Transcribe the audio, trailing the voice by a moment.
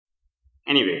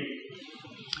Anyway,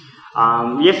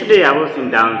 yesterday I was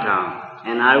in downtown,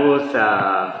 and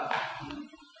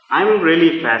I'm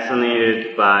really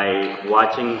fascinated by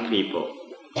watching people.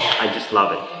 I just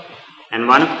love it. And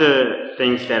one of the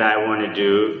things that I want to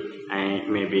do, and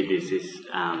maybe this is,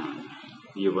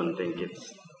 you wouldn't think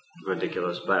it's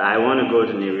ridiculous, but I want to go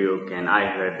to New York, and I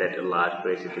heard that a lot of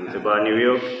crazy things about New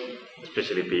York,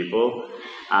 especially people.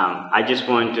 I just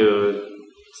want to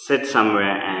sit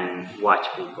somewhere and watch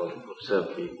people,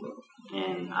 observe people,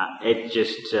 and it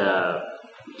just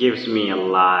gives me a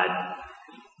lot.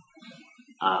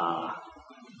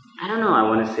 I don't know. I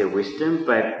want to say wisdom,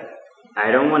 but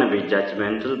I don't want to be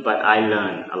judgmental. But I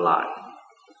learn a lot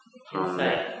from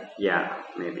Inside. Yeah,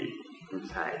 maybe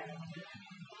inside.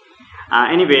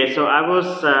 Anyway, so I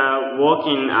was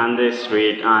walking on the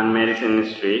street, on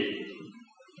Madison Street,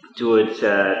 towards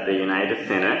the United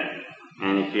Center,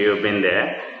 and if you've been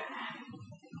there,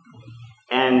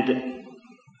 and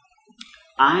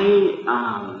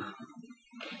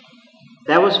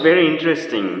that was very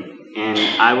interesting, and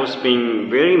I was being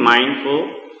very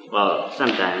mindful. Well,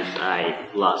 sometimes I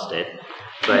lost it,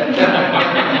 but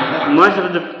most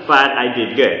of the part I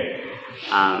did good.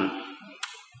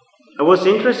 It was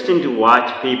interesting to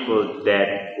watch people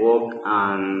that walk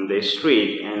on the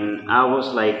street, and I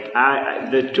was like,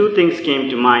 the two things came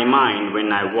to my mind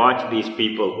when I watched these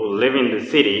people who live in the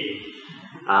city.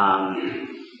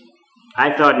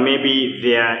 I thought maybe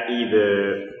they are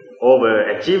either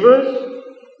overachievers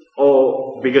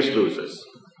or biggest losers.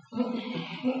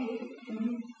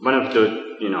 One of those,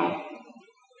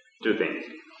 two things.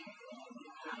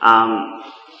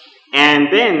 And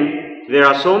then there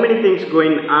are so many things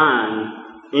going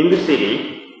on in the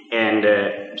city, and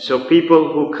so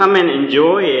people who come and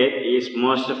enjoy it is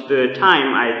most of the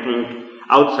time, I think,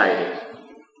 outsiders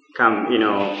come,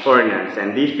 foreigners,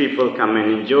 and these people come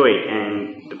and enjoy it,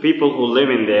 and the people who live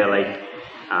in there, like,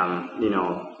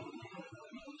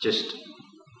 just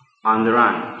on the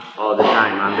run all the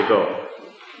time, on the go.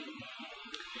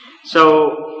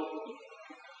 So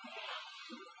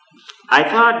I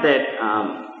thought that,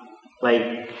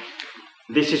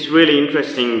 this is really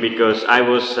interesting because I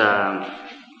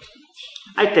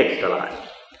text a lot.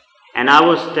 And I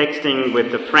was texting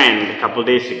with a friend a couple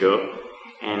days ago,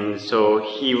 and so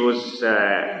he was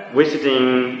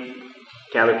visiting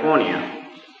California,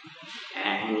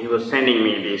 and he was sending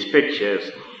me these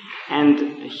pictures, and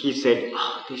he said,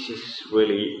 "Oh, this is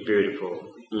really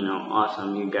beautiful,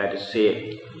 awesome, you got to see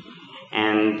it."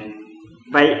 And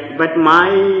but my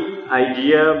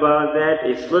idea about that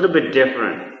is a little bit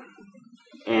different.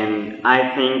 And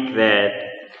I think that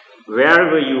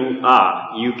wherever you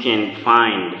are, you can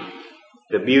find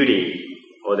the beauty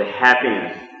or the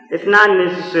happiness. It's not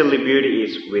necessarily beauty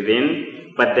is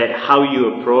within, but that how you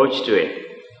approach to it.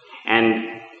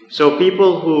 And so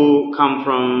people who come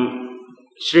from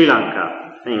Sri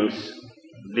Lanka thinks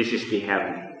this is the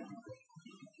heaven.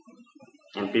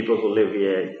 And people who live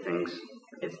here thinks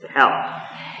it's the hell.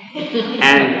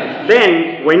 And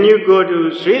then when you go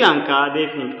to Sri Lanka, they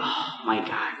think, "Oh my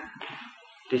God,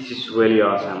 this is really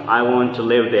awesome. I want to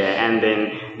live there." And then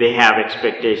they have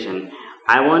expectation.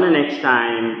 I want to next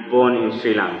time born in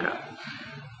Sri Lanka.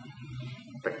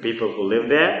 But people who live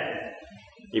there,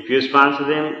 if you sponsor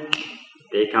them,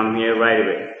 they come here right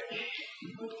away.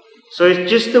 So it's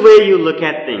just the way you look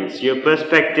at things, your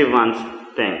perspective on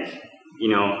things,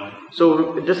 So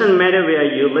it doesn't matter where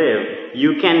you live,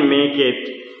 you can make it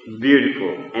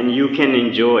beautiful and you can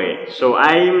enjoy it. So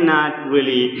I'm not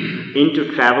really into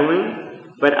traveling,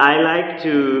 but I like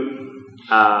to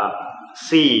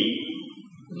see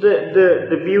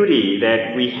the beauty that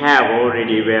we have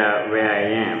already where I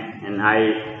am, and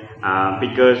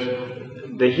because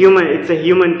it's a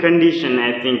human condition.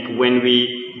 I think when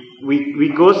we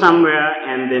go somewhere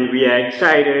and then we are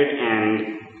excited,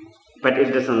 but it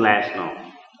doesn't last long.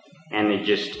 And it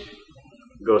just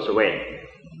goes away.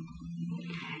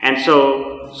 And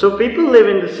so people live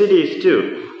in the cities too.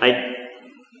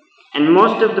 And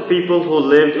most of the people who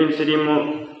lived in city,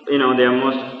 their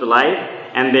most of the life,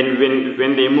 and then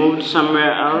when they moved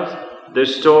somewhere else, the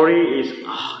story is,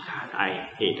 "Oh God, I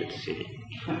hated the city,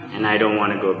 and I don't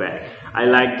want to go back. I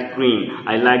like the green,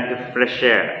 I like the fresh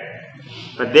air."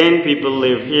 But then people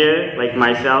live here, like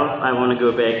myself, I want to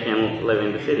go back and live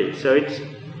in the city. So it's,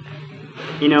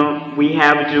 we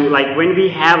have to, when we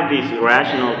have these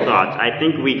irrational thoughts, I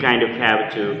think we kind of have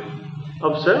to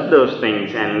observe those things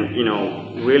and,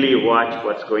 really watch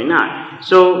what's going on.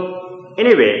 So,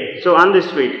 anyway, so on the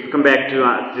street, come back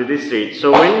to this street. So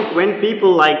when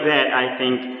people like that, I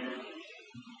think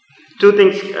two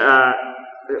things,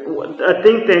 I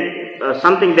think that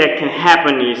something that can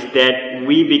happen is that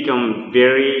we become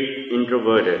very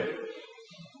introverted,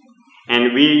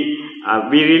 and we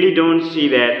really don't see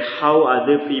that how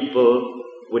other people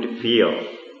would feel,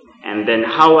 and then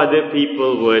how other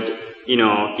people would,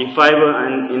 if I were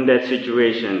in that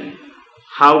situation,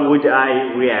 how would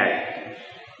I react?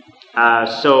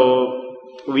 So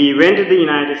we went to the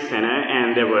United Center,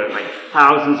 and there were like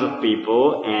thousands of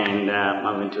people, and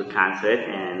I went to a concert,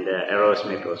 and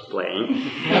Aerosmith was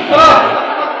playing.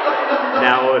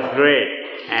 That was great.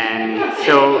 And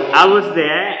so I was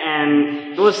there,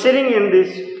 and I was sitting in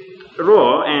this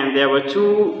row, and there were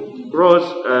 2 rows,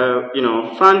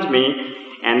 front me,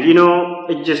 and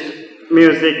it just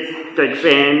music takes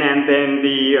in, and then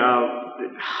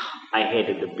I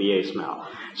hated the beer smell.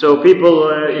 So people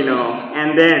were,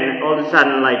 and then all of a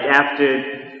sudden, like after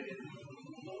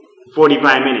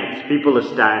 45 minutes, people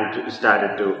started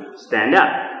to stand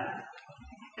up.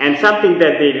 And something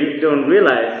that they don't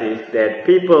realize is that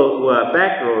people who are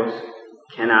back rows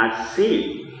cannot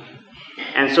see.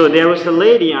 And so there was a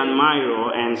lady on my row,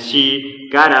 and she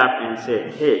got up and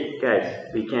said, "Hey, guys,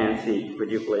 we can't see.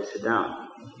 Would you please sit down?"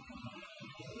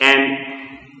 And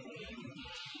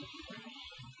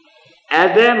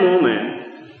at that moment,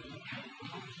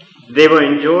 they were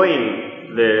enjoying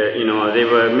they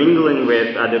were mingling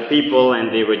with other people,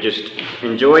 and they were just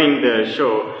enjoying the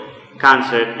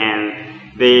concert, and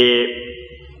they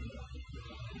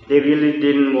really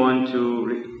didn't want to,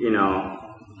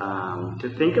 to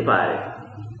think about it.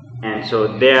 And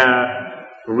so their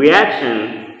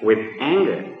reaction with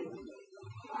anger,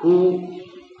 who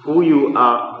you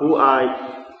are, who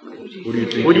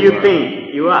do you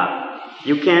think you are?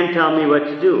 You can't tell me what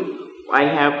to do. I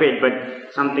have paid, but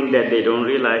something that they don't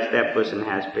realize, that person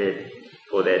has paid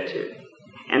for that too.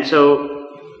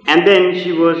 And then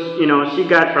she was, she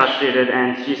got frustrated,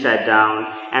 and she sat down.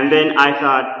 And then I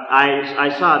thought, I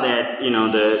saw that,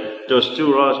 those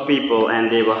 2 rows people,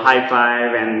 and they were high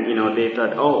five, and they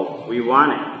thought, oh, we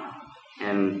won it,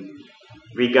 and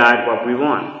we got what we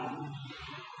want.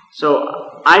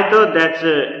 So I thought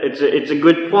it's a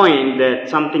good point, that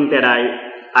something that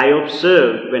I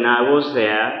observed when I was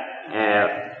there.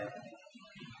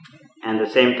 And at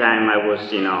the same time I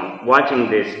was, watching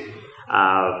this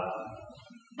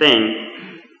thing,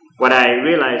 what I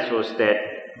realized was that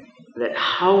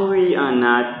how we are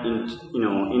not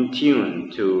in tune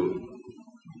to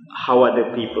how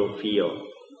other people feel.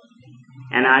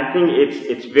 And I think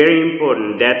it's very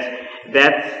important.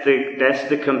 That's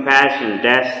the compassion,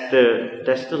 that's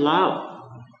the love.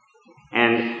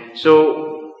 And so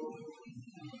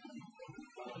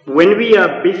when we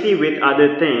are busy with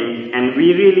other things, and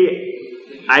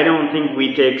I don't think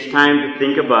we take time to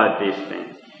think about these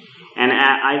things. And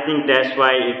I think that's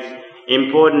why it's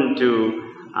important to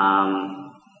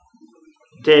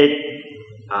take,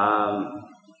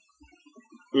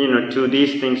 to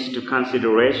these things to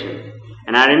consideration.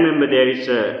 And I remember there is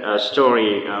a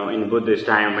story in Buddha's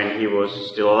time, when he was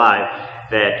still alive,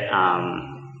 that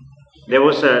there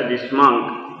was this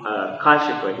monk,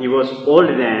 Kashyapa. He was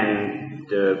older than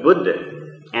the Buddha,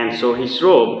 and so his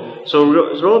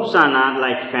robes are not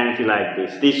like fancy like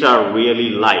this. These are really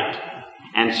light.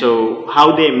 And so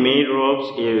how they made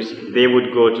robes is they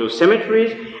would go to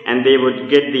cemeteries, and they would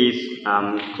get these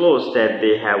clothes that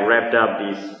they have wrapped up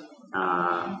these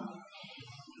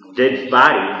dead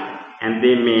bodies, and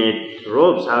they made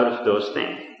robes out of those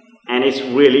things. And it's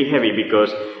really heavy,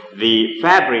 because the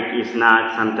fabric is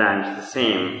not sometimes the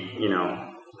same,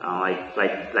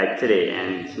 like today,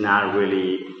 and it's not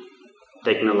really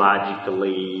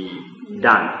technologically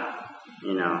done,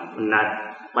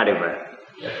 not whatever.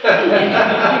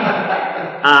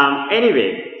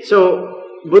 Anyway, so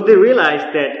Buddha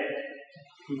realized that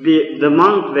the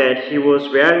monk that he was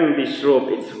wearing this robe,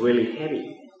 it's really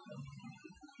heavy.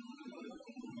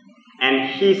 And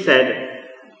he said,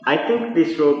 "I think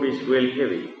this robe is really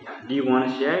heavy. Do you want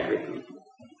to share it with me?"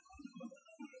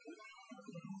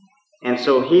 And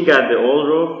so he got the old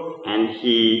robe, and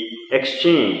he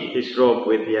exchanged his robe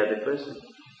with the other person.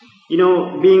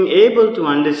 Being able to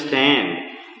understand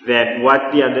that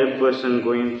what the other person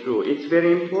going through, it's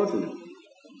very important.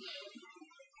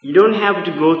 You don't have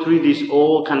to go through this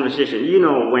whole conversation.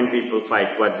 When people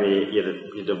fight,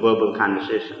 the verbal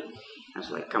conversation. It's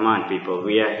like, come on, people,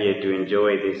 we are here to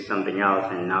enjoy this something else,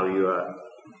 and now you are.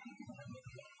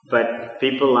 But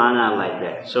people are not like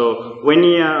that. So when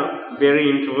you are very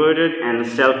introverted and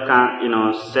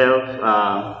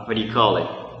what do you call it?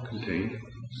 Contained.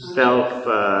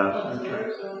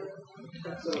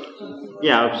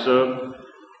 Observe.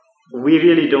 We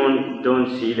really don't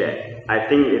see that. I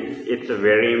think it's a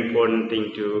very important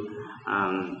thing to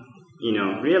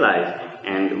realize,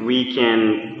 and we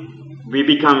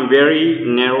become very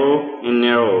narrow.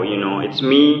 It's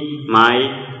me,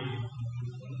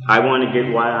 I want to get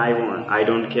what I want. I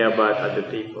don't care about other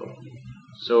people.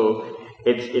 So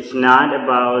it's not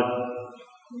about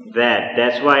that.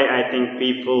 That's why I think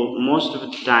people, most of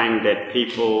the time, that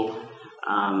people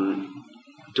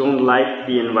don't like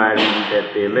the environment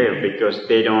that they live because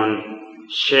they don't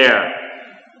share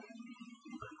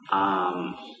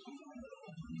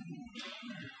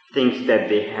things that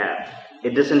they have.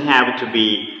 It doesn't have to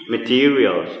be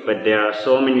materials, but there are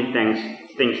so many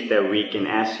things that we can,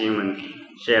 as humans,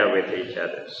 share with each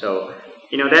other. So,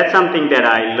 that's something that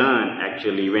I learned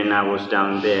actually when I was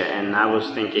down there, and I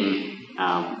was thinking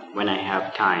when I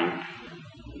have time,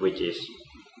 which is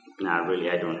not really,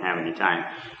 I don't have any time.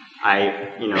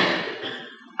 I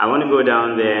want to go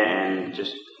down there and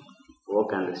just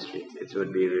walk on the streets. It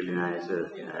would be really nice, a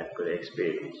good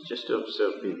experience, just to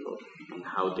observe people and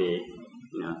how they,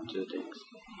 do things.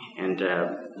 And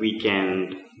we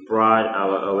can broaden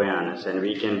our awareness, and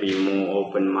we can be more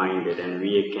open-minded, and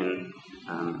we can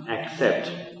accept,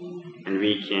 and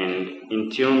we can in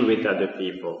tune with other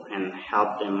people and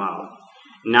help them out.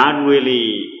 Not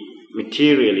really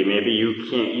materially. Maybe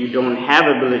you don't have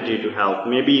ability to help.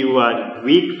 Maybe you are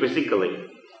weak physically,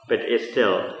 but it's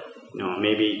still,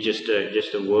 maybe just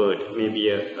a word, maybe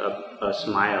a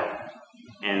smile.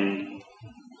 And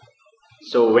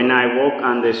so when I walked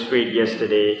on the street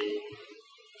yesterday,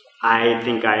 I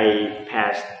think I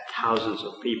passed thousands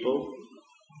of people,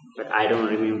 but I don't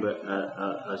remember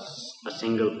a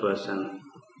single person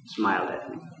smiled at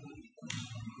me.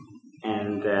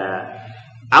 And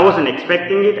I wasn't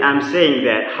expecting it. I'm saying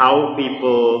that how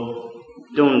people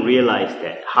don't realize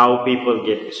that, how people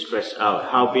get stressed out,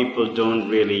 how people don't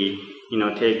really,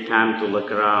 take time to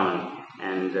look around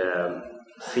and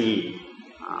see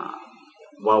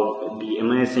the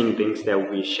amazing things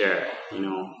that we share,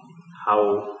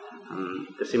 how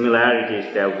the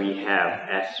similarities that we have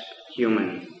as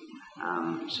humans.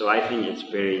 So I think it's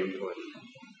very important.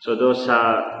 So those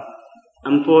are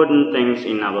important things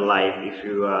in our life if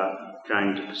you are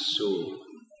trying to pursue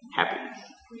happiness.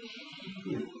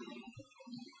 Yeah.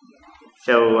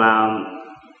 So,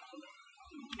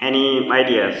 any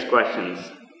ideas,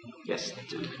 questions? Yes.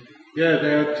 Yeah,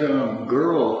 that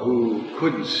girl who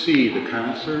couldn't see the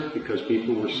concert because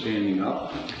people were standing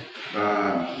up.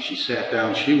 She sat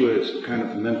down. She was kind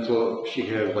of she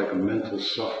had like a mental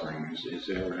suffering. Is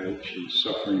that right? She was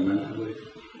suffering mentally?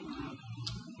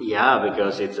 Yeah,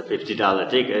 because it's a $50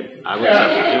 ticket. I would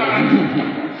suffer too.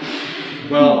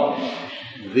 Well,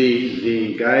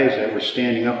 the guys that were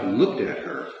standing up and looked at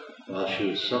her while she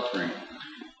was suffering,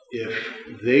 if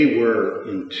they were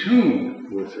in tune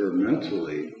with her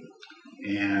mentally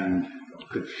and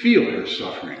could feel her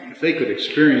suffering, if they could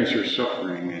experience her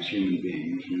suffering as human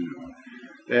beings,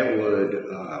 that would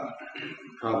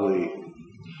probably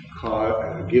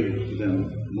give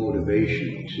them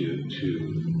motivation to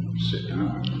sit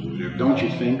down. Don't you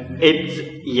think?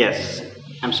 Yes.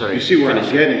 I'm sorry. You see where I'm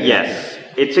getting at? Yes.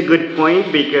 It's a good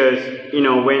point because,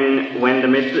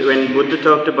 when Buddha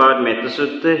talked about Metta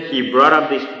Sutta, he brought up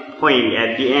this point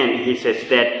at the end. He says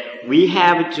that we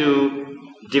have to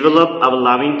develop our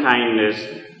loving kindness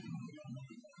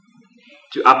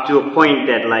up to a point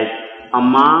that, like, a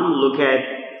mom look at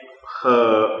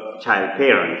her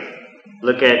parents,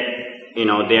 look at,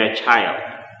 their child.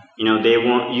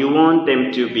 You want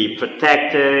them to be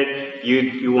protected,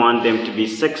 you want them to be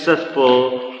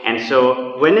successful, and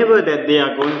so whenever that they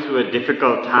are going through a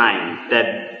difficult time, that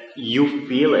you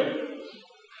feel it.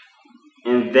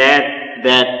 And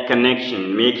that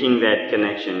connection, making that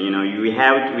connection, we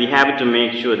have to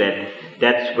make sure that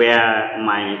that's where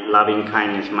my loving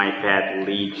kindness, my path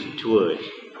leads towards.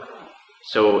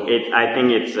 So I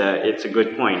think it's a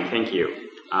good point. Thank you.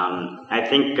 I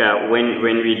think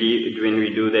when we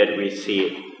do that, we see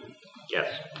it. Yes.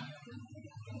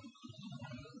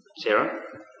 Sarah?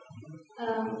 A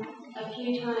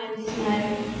few times,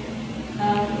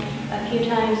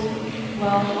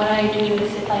 what I do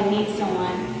is if I meet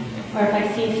someone, or if I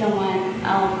see someone,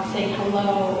 I'll say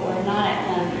hello or nod at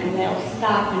them, and they'll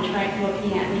stop and try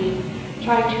looking at me,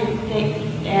 try to think,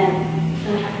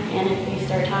 and if they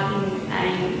start talking,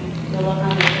 the look on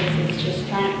their faces, just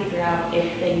trying to figure out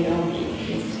if they know me.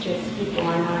 It's just people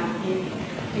are not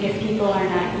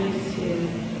used to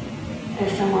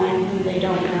someone who they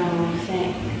don't know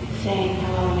saying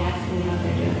hello and asking how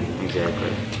they're doing.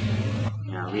 Exactly.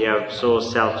 Yeah, we are so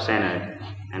self-centered,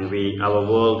 and our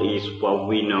world is what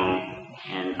we know,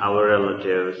 and our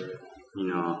relatives,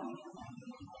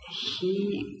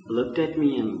 He looked at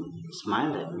me and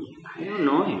smiled at me. I don't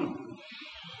know him.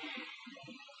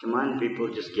 come on, people,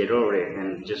 just get over it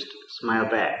and just smile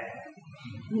back.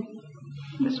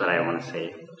 That's what I want to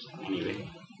say. Anyway.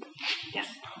 Yes.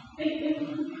 I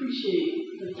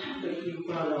appreciate the topic you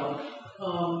brought up.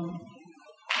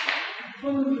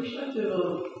 From the perspective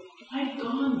of, I've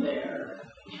gone there.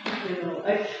 You know,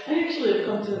 I actually have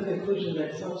come to the conclusion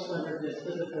that self-centeredness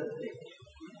is a good thing.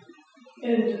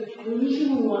 And the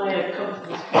reason why I've come to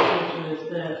this conclusion is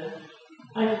that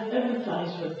I've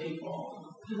empathized with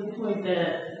people to the point that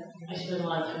I spend a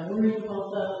lot of time worrying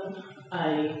about them.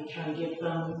 I try to give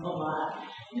them a lot.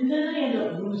 And then I end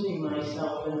up losing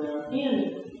myself in them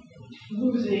and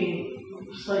losing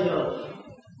sight of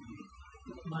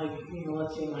my,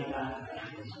 let's say my God.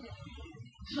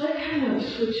 So I kind of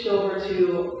switched over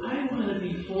to, I want to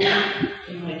be full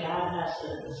in my God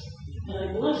essence. And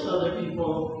I bless other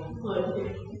people, but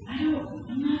I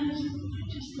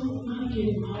just don't want to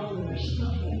get involved in their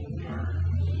stuff anymore.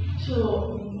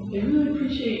 So I really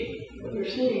appreciate what you're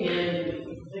saying, and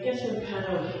I guess I'm kind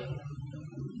of,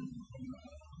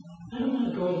 I don't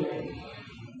want to go there anymore.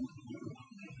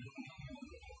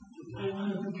 I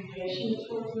want to be compassionate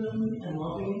towards them and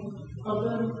loving of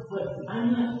them, but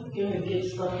I'm not going to get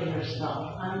stuck in their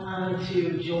stuff. I'm on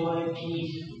to joy,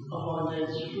 peace,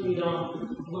 abundance,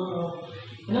 freedom, love.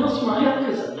 And I'll smile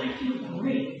because I feel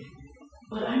great,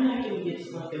 but I'm not going to get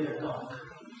stuck in their gunk.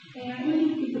 And what do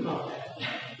you think about that?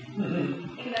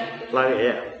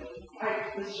 Yeah.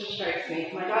 This just strikes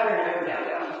me. My daughter and I were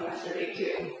downtown yesterday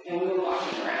too, and we were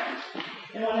walking around.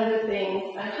 And one of the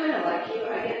things, I'm kind of like you,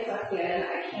 I get sucked in,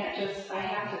 I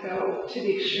have to go to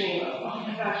the extreme of, oh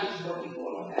my gosh, these poor people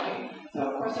and what have you. So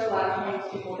of course there are a lot of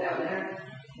homeless people down there.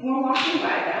 And we're walking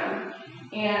by them,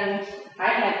 and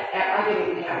I didn't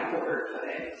even have a quarter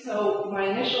today. So my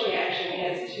initial reaction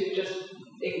is to just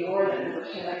ignore them and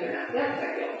pretend like they're not there because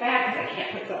I feel bad because I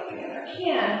can't put something in their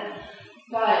can.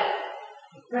 But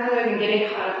rather than getting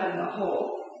caught up in the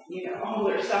whole,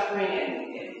 they're suffering,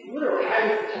 and literally, I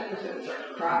was the type of person who would start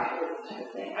to cry, or this type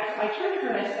of thing. I turned to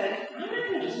her and I said, I'm not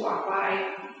going to just walk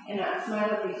by and not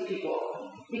smile at these people.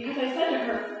 Because I said to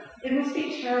her, it must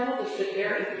be terrible to sit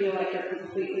there and feel like you're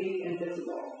completely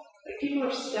invisible. Like people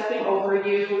are stepping over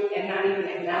you and not even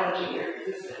acknowledging your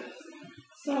existence.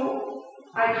 So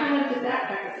I kind of did that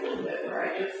practice a little bit, where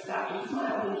I just stopped and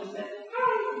smiled and just said,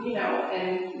 hi,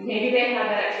 and maybe they had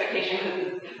that expectation because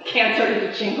the can started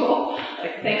to jingle,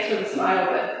 like, thanks for the smile,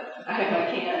 but I have my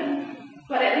can.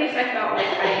 But at least I felt like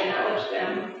I acknowledged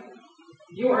them.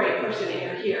 You're a person and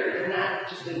you're here. You're not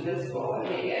just invisible, and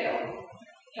maybe I don't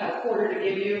have a quarter to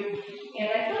give you. And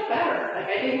I felt better. Like,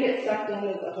 I didn't get sucked into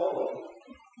the whole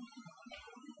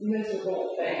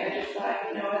miserable thing. I just thought,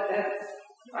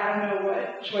 I don't know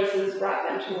what choices brought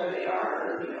them to where they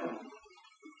are, or,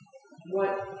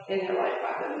 what in their life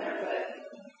brought them there, but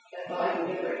that's all I can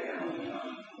do right now.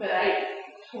 But I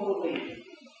totally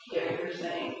get what you're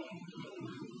saying.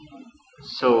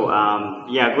 So,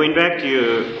 going back to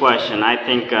your question, I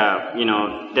think,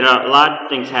 there are a lot of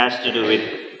things has to do with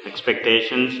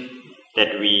expectations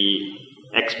that we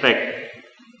expect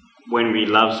when we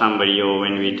love somebody, or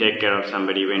when we take care of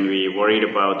somebody, when we're worried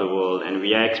about the world, and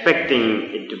we are expecting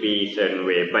it to be a certain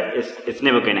way, but it's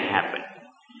never going to happen.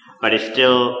 But it's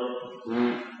still,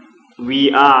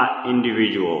 we are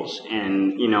individuals,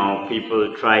 and,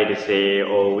 people try to say,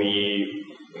 oh,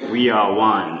 we are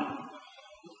one.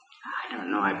 I don't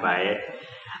know, I buy it.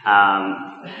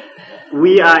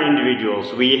 We are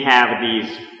individuals. We have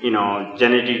these,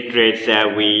 genetic traits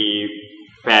that we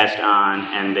passed on,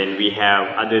 and then we have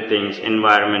other things,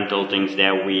 environmental things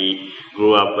that we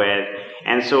grew up with.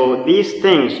 And so these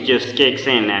things just kicks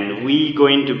in, and we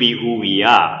going to be who we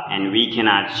are, and we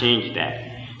cannot change that.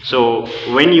 So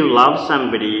when you love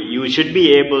somebody, you should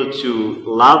be able to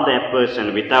love that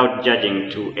person without judging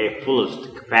to a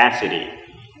fullest capacity,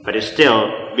 but it's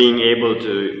still being able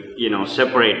to,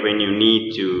 separate when you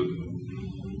need to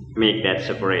make that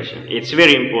separation. It's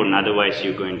very important, otherwise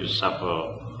you're going to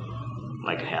suffer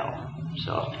like hell.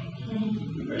 So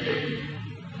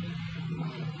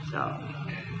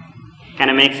kind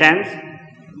of make sense?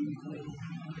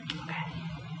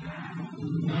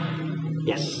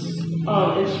 Yes.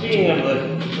 And speaking of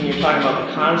when you're talking about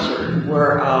the concert,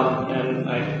 where, and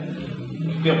I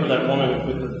feel for that woman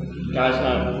with the guy's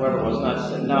not, whoever it was, not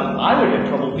sitting down, I would have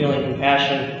trouble feeling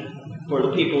compassion for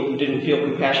the people who didn't feel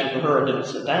compassion for her and didn't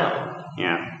sit down.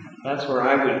 Yeah. That's where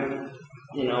I would,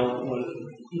 when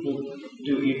people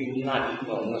do evil,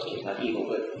 well, in this case, not evil,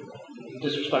 but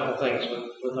disrespectful things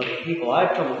with other people, I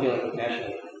have trouble feeling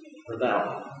compassion for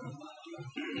them.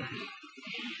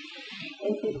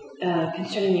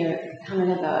 Concerning your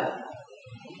comment about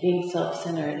being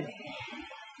self-centered,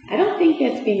 I don't think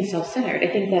that's being self-centered. I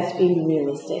think that's being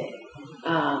realistic.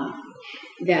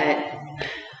 That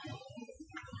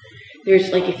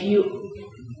there's like, if you,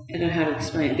 I don't know how to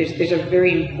explain it. There's a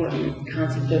very important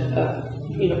concept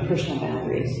of personal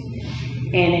boundaries.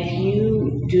 And if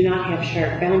you do not have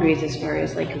sharp boundaries as far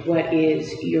as like what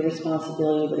is your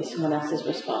responsibility, what is someone else's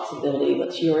responsibility,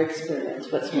 what's your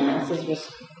experience, what's someone else's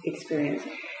experience,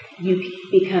 you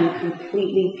become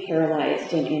completely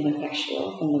paralyzed and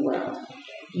ineffectual in the world.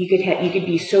 You could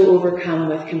be so overcome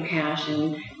with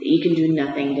compassion that you can do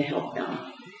nothing to help them.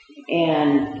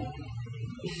 And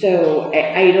so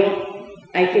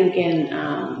I think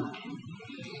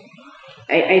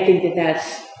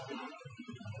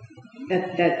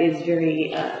that is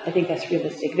very, I think that's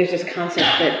realistic. There's this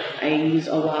concept that I use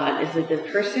a lot, is that the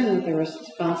person that's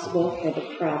responsible for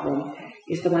the problem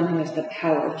is the one who has the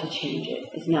power to change it.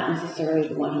 It's not necessarily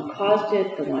the one who caused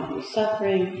it, the one who's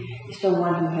suffering. It's the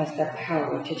one who has the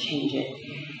power to change it.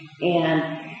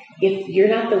 And if you're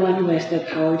not the one who has the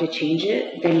power to change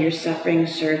it, then your suffering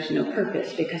serves no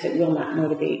purpose because it will not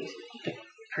motivate the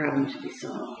problem to be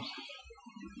solved.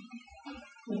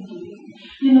 Thank you.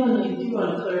 You know, and I do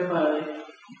want to clarify,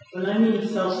 when I mean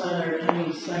self-centered, I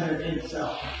mean centered in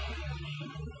self.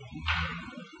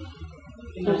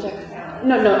 No,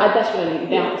 that's what I mean.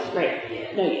 Balance,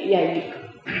 right? No, yeah.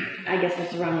 I guess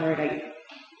that's the wrong word.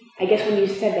 I guess when you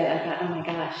said that, I thought, oh my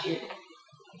gosh,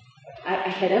 I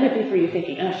had other people you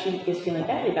thinking, oh, she is feeling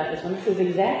badly about this one. This is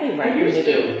exactly right thing to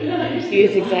do.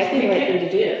 It's exactly the right thing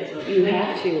to do. You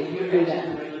have to do that.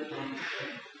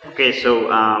 Okay, so,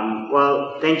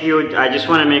 well, thank you. I just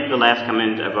want to make the last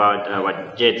comment about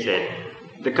what Jade said.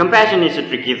 The compassion is a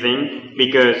tricky thing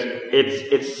because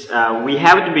we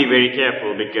have to be very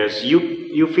careful because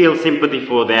you feel sympathy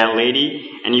for that lady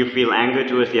and you feel anger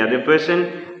towards the other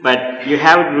person, but you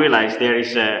have to realize there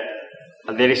is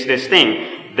this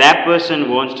thing. That person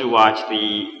wants to watch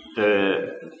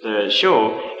the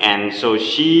show, and so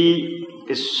she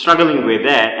is struggling with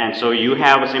that, and so you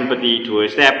have a sympathy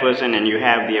towards that person and you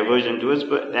have the aversion towards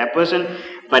that person,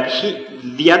 but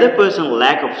the other person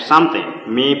lack of something.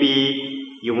 Maybe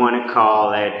you want to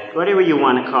call it whatever you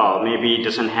want to call. Maybe it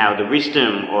doesn't have the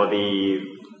wisdom or the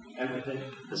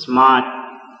smart,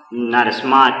 not as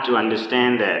smart to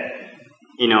understand that.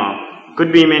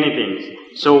 Could be many things.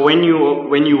 So when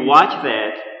you watch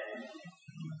that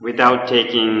without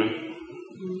taking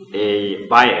a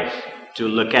bias to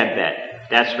look at that,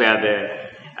 that's where the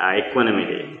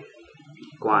equanimity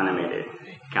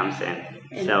comes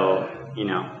in. So,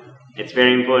 it's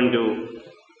very important to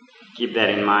keep that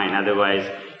in mind. Otherwise,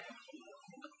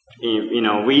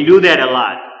 we do that a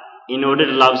lot. In order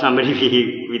to love somebody,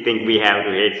 we think we have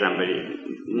to hate somebody.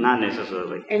 Not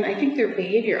necessarily. And I think their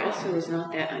behavior also is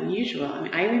not that unusual. I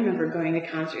mean, I remember going to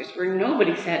concerts where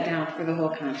nobody sat down for the whole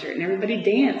concert and everybody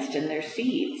danced in their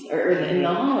seats or in the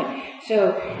hallway.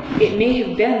 So it may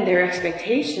have been their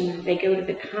expectation that they go to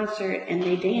the concert and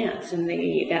they dance and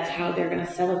that's how they're going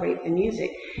to celebrate the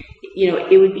music.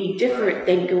 It would be different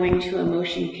than going to a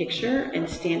motion picture and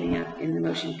standing up in the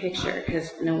motion picture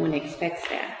because no one expects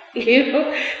that.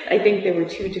 I think there were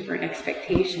two different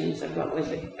expectations of what would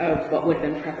have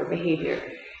been proper behavior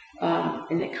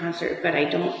in the concert, but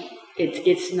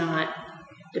it's not,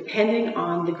 depending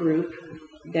on the group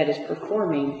that is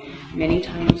performing, many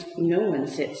times no one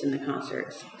sits in the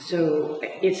concerts, so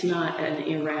it's not an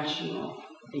irrational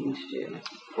thing to do.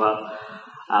 Well,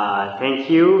 thank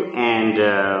you, and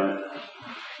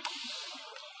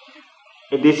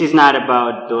this is not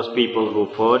about those people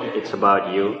who fought, it's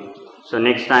about you. So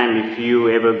next time, if you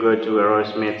ever go to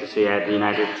Aerosmith to see at the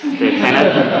United States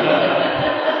Senate,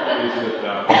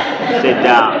 sit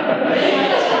down.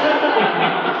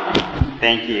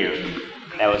 Thank you.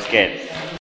 That was good.